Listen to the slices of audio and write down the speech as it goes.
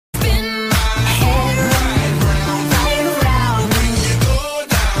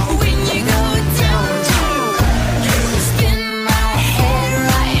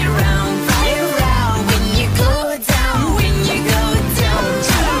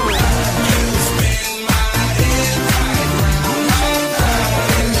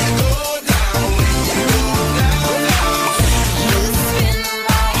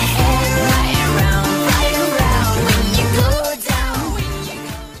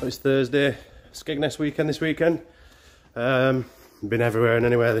So it's Thursday, Skegness weekend this weekend. Been everywhere and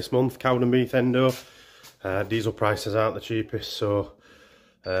anywhere this month. Cowdenbeath, Endo. Diesel prices aren't the cheapest, so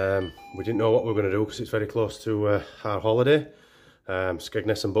we didn't know what we were going to do because it's very close to our holiday.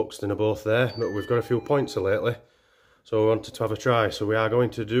 Skegness and Buxton are both there, but we've got a few points lately, so we wanted to have a try. So we are going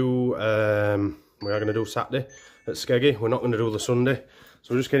to do Saturday at Skeggy. We're not going to do the Sunday,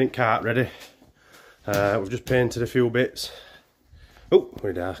 so we're just getting cart ready. We've just painted a few bits. Oh,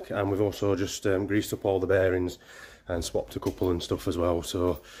 very dark. And we've also just greased up all the bearings and swapped a couple and stuff as well.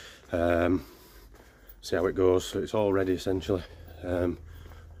 So see how it goes. So it's all ready essentially.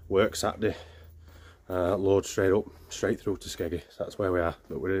 Work Saturday, load straight through to Skeggy. So that's where we are,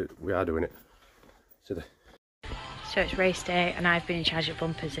 but we are doing it. See there. So it's race day and I've been in charge of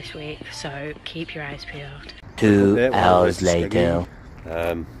bumpers this week, so keep your eyes peeled. 2 hours later.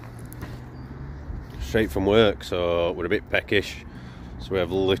 Straight from work, so we're a bit peckish. So we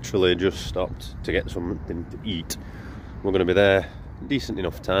have literally just stopped to get something to eat. We're going to be there decent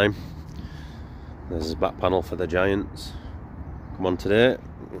enough time. There's a back panel for the Giants. Come on today.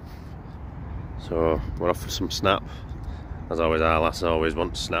 So we're off for some snap. As always, our lass always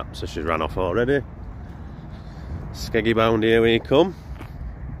wants snap, so she's ran off already. Skeggy bound, here we come.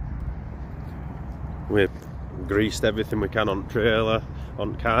 We've greased everything we can on trailer,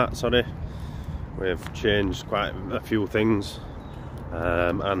 on cart, sorry. We've changed quite a few things,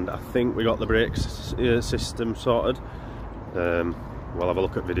 and I think we got the brake system sorted. We'll have a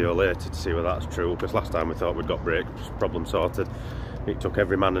look at video later to see whether that's true, because last time we thought we'd got brake problem sorted. It took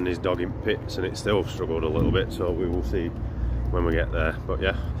every man and his dog in pits and it still struggled a little bit, so we will see when we get there. But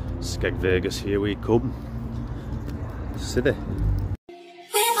yeah, Skeg Vegas, here we come. City.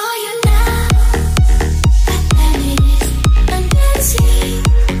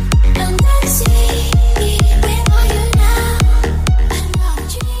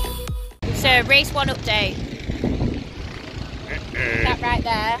 So race 1 update. That right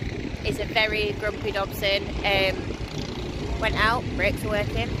there is a very grumpy Dobson. Went out, brakes were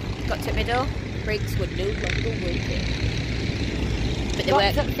working, got to middle, brakes were no longer working. But they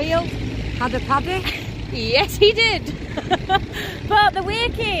worked. At field, had a paddy? Yes, he did. But they're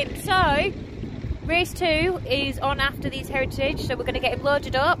working. So race 2 is on after these heritage, so we're going to get him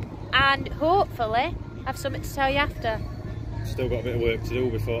loaded up and hopefully have something to tell you after. Still got a bit of work to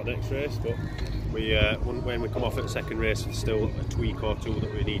do before next race, but when we come off at the second race, there's still a tweak or two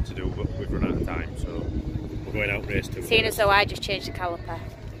that we need to do, but we've run out of time, so we're going out race 2. Seeing as though I just changed the caliper.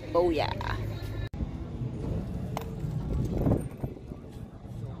 Oh yeah.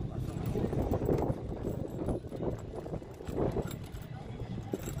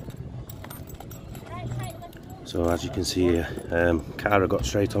 So as you can see here, Cara got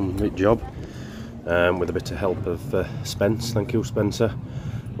straight on with job with a bit of help of Spence. Thank you, Spencer.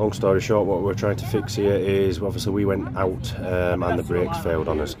 Long story short, what we're trying to fix here is obviously we went out and the brakes failed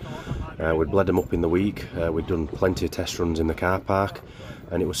on us. We'd bled them up in the week. We'd done plenty of test runs in the car park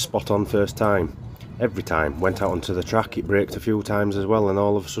and it was spot on first time. Every time. Went out onto the track, it braked a few times as well, and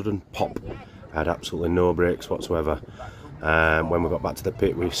all of a sudden, pop. I had absolutely no brakes whatsoever. When we got back to the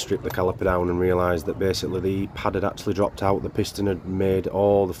pit, we stripped the caliper down and realised that basically the pad had actually dropped out, the piston had made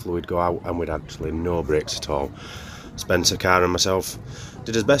all the fluid go out, and we'd actually no brakes at all. Spencer, Cara and myself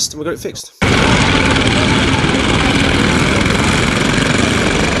did his best and we got it fixed.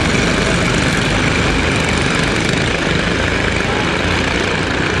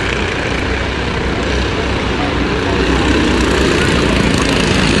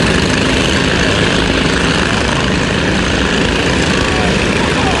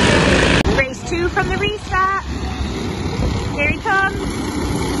 Race 2 from the restart. Here he comes.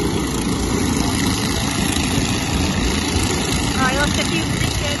 Oh, he lost a few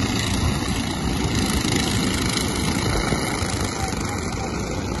positions.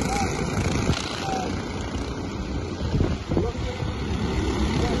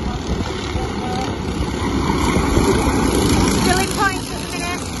 Still in points at the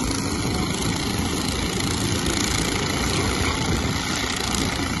minute.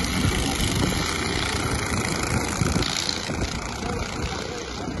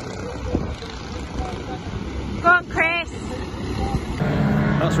 Go on, Chris.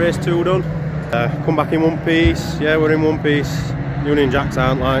 That's race 2 done. Come back in one piece. Yeah, we're in one piece. Union Jacks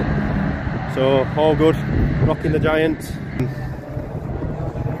aren't like. So all good. Rocking the Giant.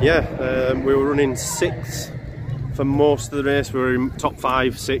 Yeah, we were running 6th for most of the race. We were in top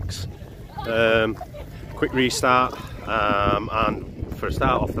 5, 6. Quick restart, and for a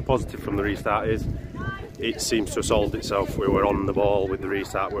start off, the positive from the restart is it seems to have solved itself. We were on the ball with the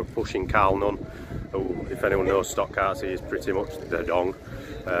restart, we were pushing Carl Nunn, who, if anyone knows Stoxkarts, he is pretty much the dong,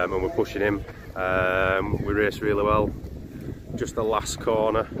 and we're pushing him. We raced really well. Just the last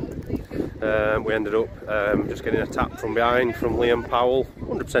corner, we ended up just getting a tap from behind from Liam Powell.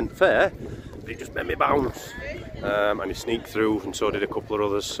 100% fair, but he just made me bounce, and he sneaked through, and so did a couple of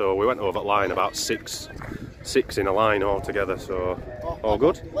others. So we went over the line, about six in a line altogether. So all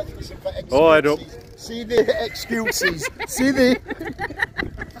good. Oh, head up. See the excuses. See the.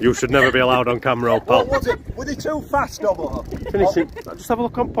 You should never be allowed on camera, old pal. What was it? Were they too fast, or what? Finishing. Just have a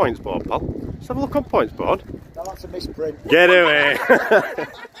look on points board, pal. Just have a look on points board. No, that's a misprint. Get away.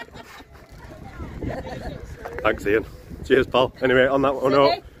 Thanks, Ian. Cheers, pal. Anyway, on that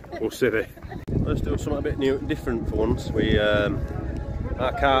one, we'll see you. Let's do something a bit new, different for once.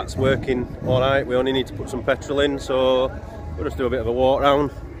 Our cart's working all right. We only need to put some petrol in, so we'll just do a bit of a walk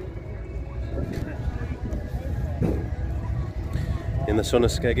round in the sun of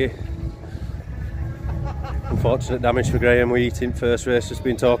Skeggy. Unfortunate damage for Graham. We eat him first race, just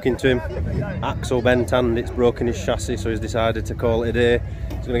been talking to him. Axle bent and it's broken his chassis, so he's decided to call it a day.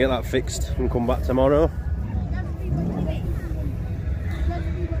 He's going to get that fixed and come back tomorrow.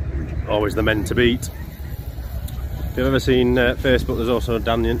 Always the men to beat. If you've ever seen Facebook, there's also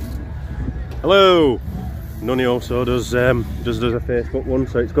Daniel. Hello! Nunny also does a Facebook one,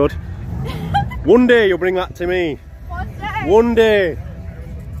 so it's good. One day you'll bring that to me. One day.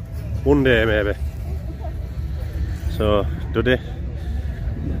 One day maybe. So, Duddy.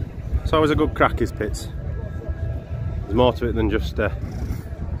 It's always a good crack, his pits. There's more to it than just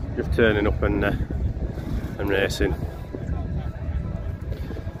turning up and racing.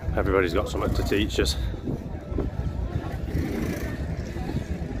 Everybody's got something to teach us.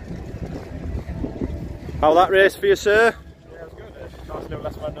 How that race for you, sir? Yeah, it was good. Nice little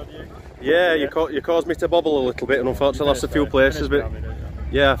last man on you. Yeah, you caused me to bobble a little bit, and unfortunately lost a few places, but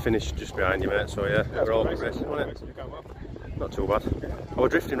yeah, I finished just behind you, mate. So yeah, we're all good racing, wasn't it? Not too bad. I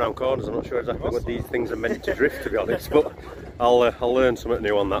was drifting around corners. I'm not sure exactly what these things are meant to drift, to be honest, but I'll learn something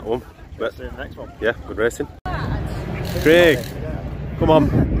new on that one. But see you in the next one. Yeah, good racing. Craig, come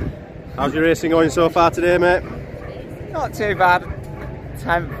on. How's your racing going so far today, mate? Not too bad.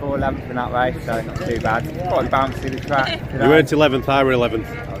 10th or 11th in that race, so not too bad. Quite bouncy the track today. You weren't 11th, I were 11th.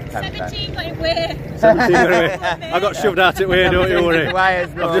 17 got away. 17 got away. I got shoved out of the way, don't you worry.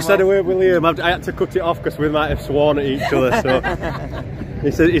 I've just had a word with Liam. I had to cut it off because we might have sworn at each other.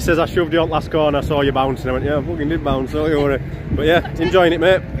 So he says I shoved you on last corner, I saw you bouncing. I went, yeah, I fucking did bounce, don't you worry. But yeah, enjoying it,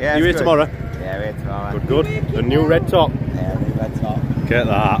 mate. Yeah, you here tomorrow? Yeah, we're here tomorrow. Good. A new red top. Yeah, new red top. Get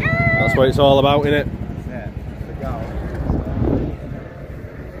that. That's what it's all about, innit?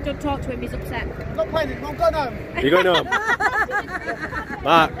 Don't talk to him, he's upset. Not playing it, I'm going home. You going home?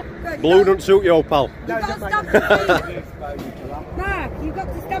 Mark, blue don't suit you, old pal. Mark, you've got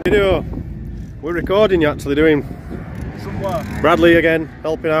to stop. Video. We're recording, you're actually doing Some work. Bradley again,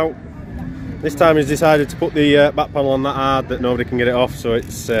 helping out. This time he's decided to put the back panel on that hard that nobody can get it off, so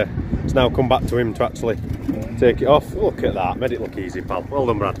it's now come back to him to actually take it off. Look at that, made it look easy, pal. Well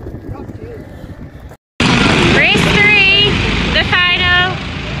done, Brad. Race 3, the final.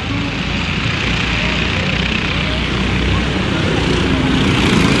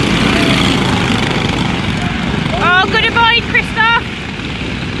 Oh, good avoid, Christoph.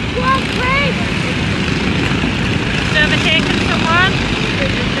 Go on, Chris. He's overtaken someone.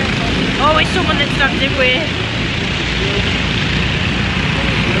 Always someone that stands in way.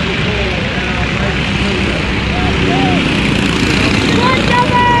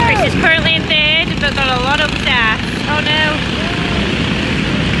 Chris is currently in third, but got a lot of staff. Oh no.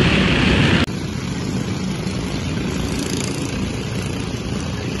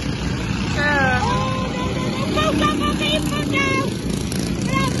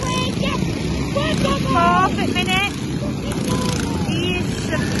 Fourth minute. He is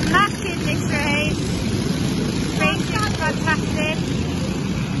smacking this race. Racing is fantastic.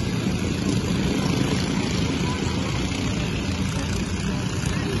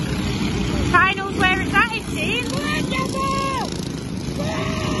 Finals where it's at, it seems.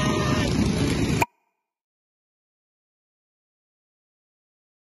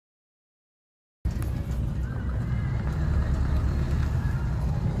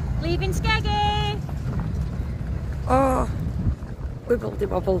 Leaving Skeggy. Oh, wibbledy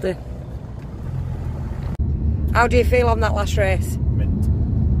wobbledy. How do you feel on that last race? Mint.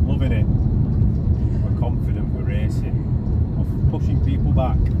 Loving it. We're confident, we're racing. We're pushing people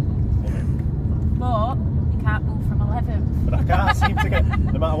back. But you can't move from 11th. But I can't seem to get,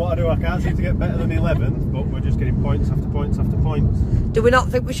 no matter what I do, I can't seem to get better than 11th, but we're just getting points after points after points. Do we not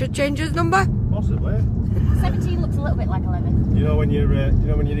think we should change his number? Possibly. 17 looks a little bit like 11. You know when you're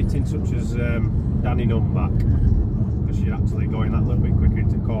hitting such as Danny Nunn back, because you're actually going that little bit quicker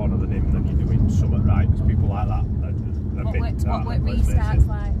into corner than him, then you're doing something right, because people like that are What restarts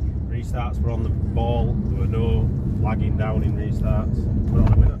like? Restarts were on the ball, there were no lagging down in restarts. We're on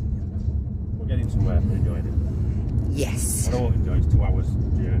the winner. We're getting somewhere, we're enjoying it. Yes. I don't enjoy 2 hours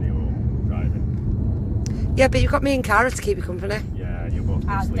journey home driving. Yeah, but you've got me and Cara to keep you company. Yeah, you're both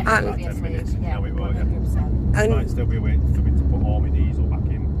I'll asleep for definitely about be 10 asleep. minutes. Yeah, Now it won't, 100%. I might And still be waiting for me to put all my diesel back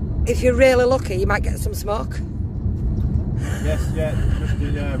in. if you're really lucky, you might get some smoke. Yes, yeah, just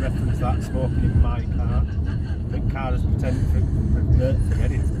to reference that, smoking in my car. I think Cara's forgetting that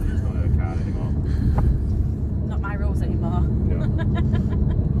it's not her car anymore. Not my rules anymore. No.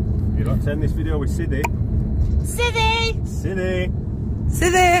 You're not sending this video with Siddy. Siddy! Siddy!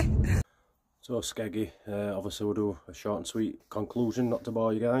 See So Skeggy, obviously we'll do a short and sweet conclusion, not to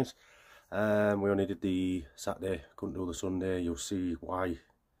bore you guys. We only did the Saturday, couldn't do the Sunday. You'll see why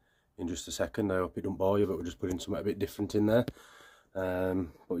in just a second. I hope it don't bore you, but we're just putting something a bit different in there.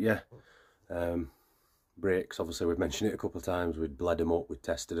 But yeah, brakes, obviously we've mentioned it a couple of times. We'd bled them up, we'd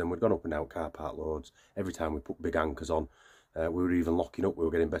tested them, we'd gone up and down car park loads. Every time we put big anchors on, we were even locking up, we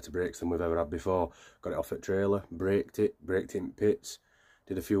were getting better brakes than we've ever had before. Got it off at trailer, braked it in pits,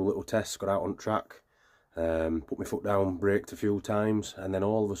 did a few little tests, got out on track, put my foot down, braked a few times, and then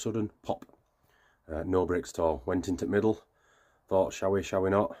all of a sudden, pop, no brakes at all. Went into the middle, thought shall we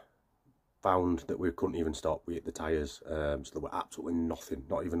not, found that we couldn't even stop. We hit the tyres, so there were absolutely nothing,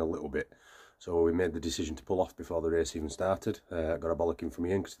 not even a little bit. So we made the decision to pull off before the race even started. Got a bollocking from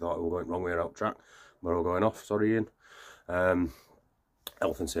Ian because he thought we were going wrong way out track. We're all going off, sorry Ian.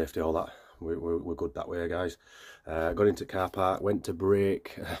 Health and safety, all that, we're good that way, guys. Got into car park, went to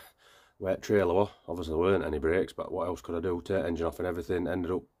brake, where trailer was. Obviously there weren't any brakes, but what else could I do? Take engine off and everything.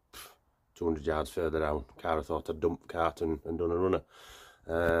 Ended up 200 yards further down. Cara thought I'd dumped the cart and done a runner.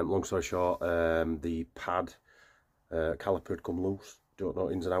 Long story short, the pad caliper had come loose. Don't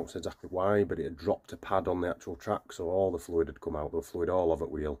know ins and outs exactly why, but it had dropped a pad on the actual track, so all the fluid had come out. There was fluid all over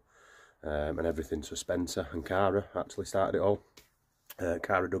the wheel, and everything. So Spencer and Cara actually started it all.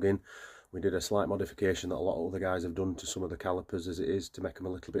 Cara dug in. We did a slight modification that a lot of other guys have done to some of the calipers as it is, to make them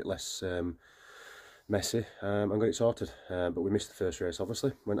a little bit less messy, and got it sorted. But we missed the first race,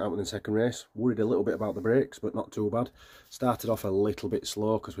 obviously. Went out in the second race, worried a little bit about the brakes, but not too bad. Started off a little bit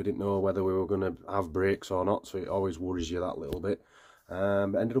slow because we didn't know whether we were going to have brakes or not, so it always worries you that little bit.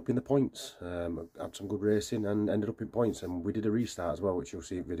 But ended up in the points, had some good racing and ended up in points, and we did a restart as well, which you'll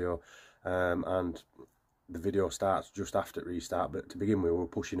see in video, and the video starts just after restart, but to begin with we were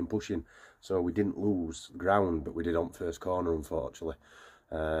pushing and pushing, so we didn't lose ground, but we did on first corner unfortunately.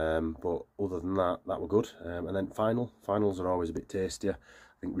 But other than that, were good. And then finals are always a bit tastier.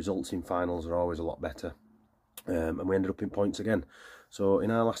 I think results in finals are always a lot better, and we ended up in points again. So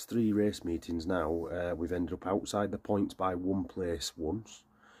in our last 3 race meetings now, we've ended up outside the points by 1 place once,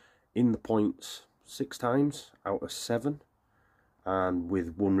 in the points 6 times out of 7, and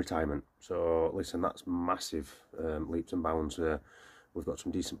with 1 retirement. So listen, that's massive leaps and bounds. We've got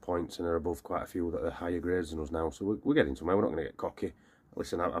some decent points and are above quite a few that are higher grades than us now, so we're getting somewhere. We're not going to get cocky.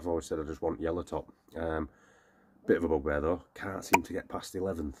 Listen, I've always said I just want yellow top. Bit of a bugbear though, can't seem to get past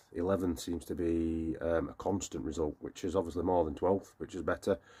 11th. 11th seems to be a constant result, which is obviously more than 12th, which is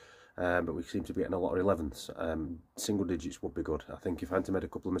better. But we seem to be getting a lot of 11ths. Single digits would be good. I think if I hadn't made a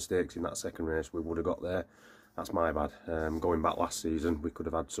couple of mistakes in that second race, we would have got there. That's my bad. Going back last season, we could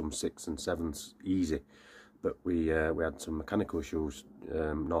have had some 6s and 7s easy. But we had some mechanical issues.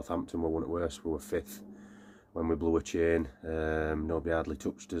 Northampton were one at worst. We were 5th when we blew a chain. Nobody hardly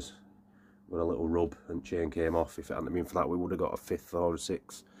touched us. With a little rub and chain came off. If it hadn't been for that, we would have got a 5th or a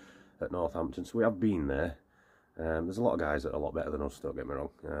 6th at Northampton. So we have been there. There's a lot of guys that are a lot better than us, don't get me wrong.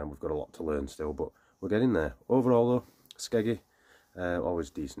 We've got a lot to learn still, but we're getting there. Overall though, Skeggy, always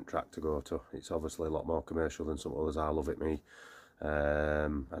decent track to go to. It's obviously a lot more commercial than some others. I love it, me.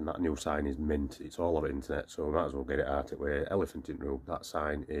 And that new sign is mint. It's all over the internet, so we might as well get it out of the way. Elephant in room, that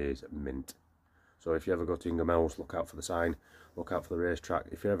sign is mint. So if you ever go to Ingham Mills, look out for the sign, look out for the racetrack.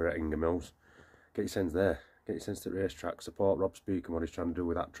 If you're ever at Ingham Mills, get your sense there, get your sense to the racetrack, support Rob Speak and what he's trying to do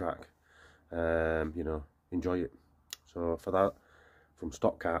with that track. You know, enjoy it. So for that, from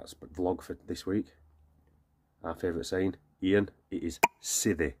Stoxkarts vlog for this week, our favourite saying, Ian, it is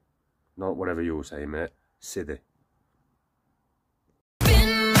Siddy. Not whatever you were saying, mate, Siddy.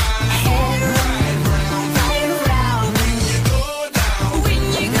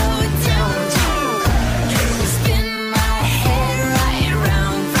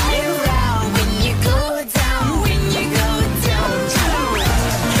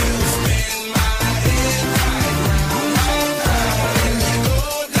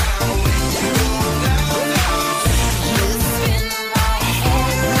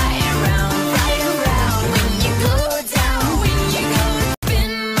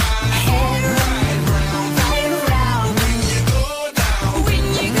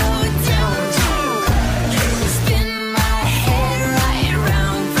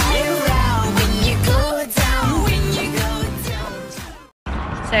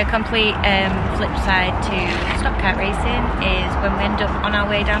 So complete flip side to Stoxkart racing is when we end up on our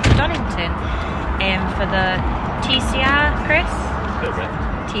way down to Donington for the TCR, Chris?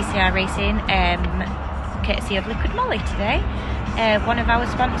 TCR Racing, courtesy of Liquid Molly today. One of our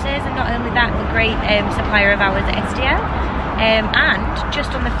sponsors, and not only that, the great supplier of ours at SDL. And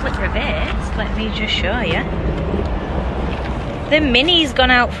just on the flip reverse, let me just show you. The Mini's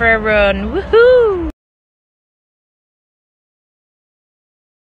gone out for a run. Woohoo!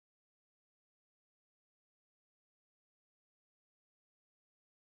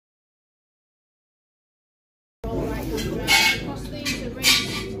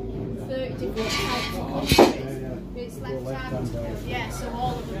 It's left hand, yeah, so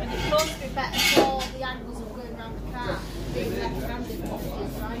all of them. And it's supposed to be better for the angles of going around the car. Being left-handed,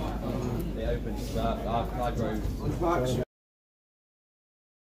 right? It opens I drove.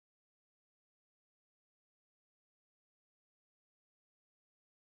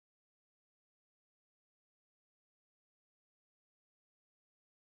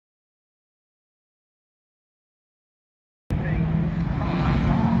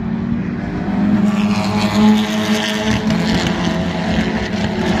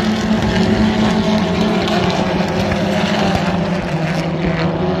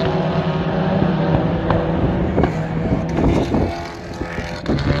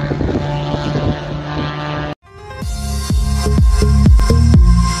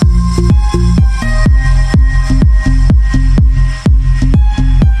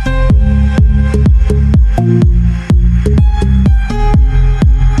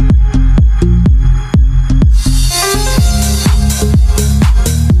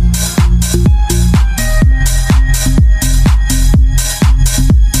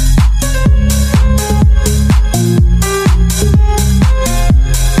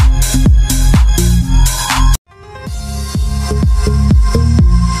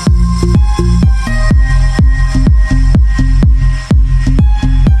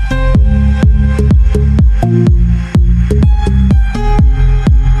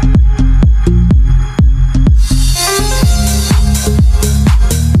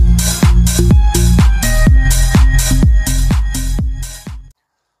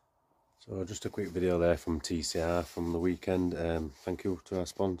 So just a quick video there from TCR from the weekend. Thank you to our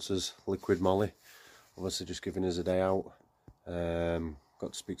sponsors, Liquid Molly, obviously just giving us a day out.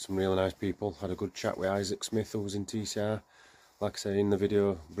 Got to speak to some really nice people, had a good chat with Isaac Smith, who was in TCR. Like I say in the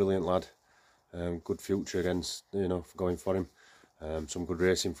video, brilliant lad, good future against, you know, going for him. Some good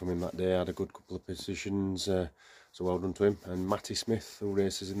racing from him that day, had a good couple of positions, so well done to him. And Matty Smith, who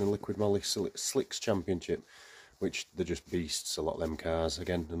races in the Liquid Molly Slicks Championship, which they're just beasts, a lot of them cars.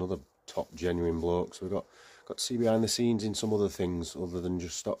 Again, another top genuine bloke, so we've got to see behind the scenes in some other things other than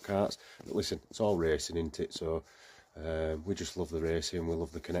just stock karts. But listen, it's all racing, isn't it? So we just love the racing, we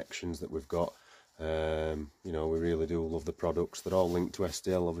love the connections that we've got. You know, we really do love the products. They're all linked to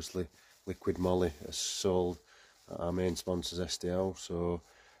SDL, obviously. Liquid Molly has sold our main sponsors, SDL. So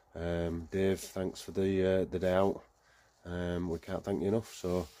Dave, thanks for the day out. We can't thank you enough.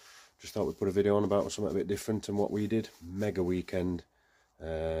 So just thought we'd put a video on about something a bit different than what we did. Mega weekend.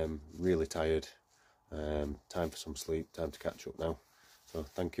 Really tired. Time for some sleep, time to catch up now. So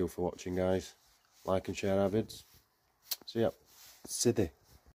thank you for watching, guys. Like and share our vids. See ya. City.